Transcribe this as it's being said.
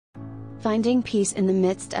Finding peace in the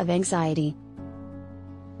midst of anxiety.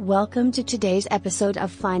 Welcome to today's episode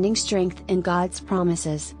of Finding Strength in God's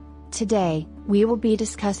Promises. Today, we will be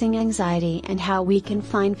discussing anxiety and how we can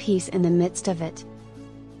find peace in the midst of it.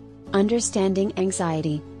 Understanding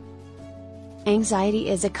anxiety. Anxiety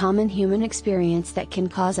is a common human experience that can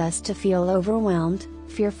cause us to feel overwhelmed,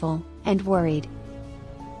 fearful, and worried.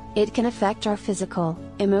 It can affect our physical,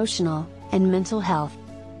 emotional, and mental health.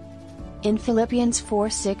 In Philippians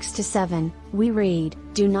 4:6-7, we read,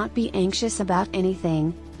 "Do not be anxious about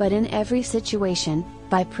anything, but in every situation,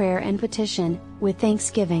 by prayer and petition, with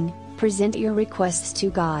thanksgiving, present your requests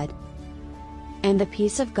to God. And the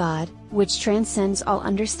peace of God, which transcends all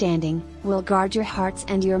understanding, will guard your hearts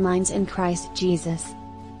and your minds in Christ Jesus."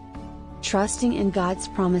 Trusting in God's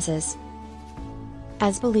promises.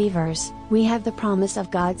 As believers, we have the promise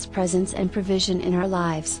of God's presence and provision in our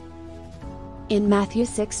lives. In Matthew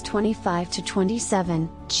 6:25-27,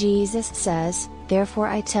 Jesus says, "Therefore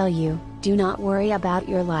I tell you, do not worry about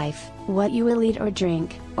your life, what you will eat or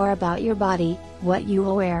drink, or about your body, what you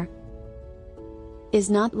will wear. Is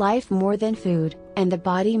not life more than food, and the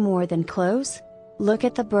body more than clothes? Look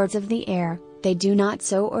at the birds of the air, they do not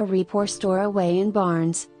sow or reap or store away in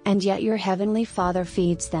barns, and yet your heavenly Father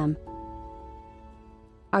feeds them.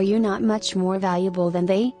 Are you not much more valuable than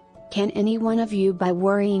they? Can any one of you by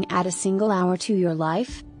worrying add a single hour to your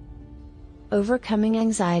life?" Overcoming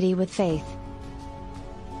anxiety with faith.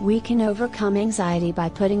 We can overcome anxiety by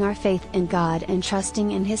putting our faith in God and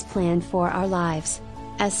trusting in His plan for our lives.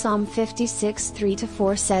 As Psalm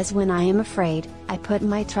 56:3-4 says, "When I am afraid, I put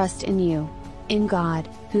my trust in you. In God,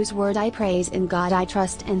 whose word I praise, in God I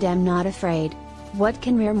trust and am not afraid. What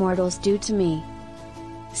can mere mortals do to me?"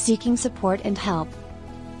 Seeking support and help.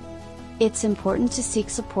 It's important to seek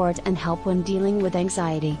support and help when dealing with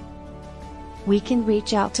anxiety. We can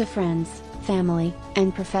reach out to friends, family,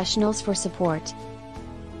 and professionals for support.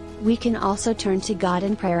 We can also turn to God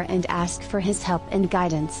in prayer and ask for His help and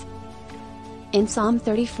guidance. In Psalm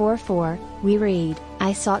 34:4, we read,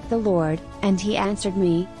 "I sought the Lord, and He answered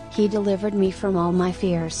me, He delivered me from all my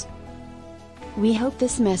fears." We hope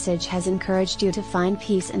this message has encouraged you to find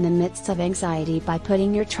peace in the midst of anxiety by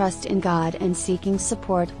putting your trust in God and seeking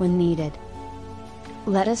support when needed.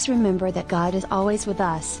 Let us remember that God is always with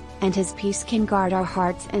us, and His peace can guard our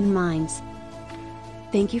hearts and minds.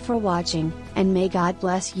 Thank you for watching, and may God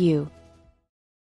bless you.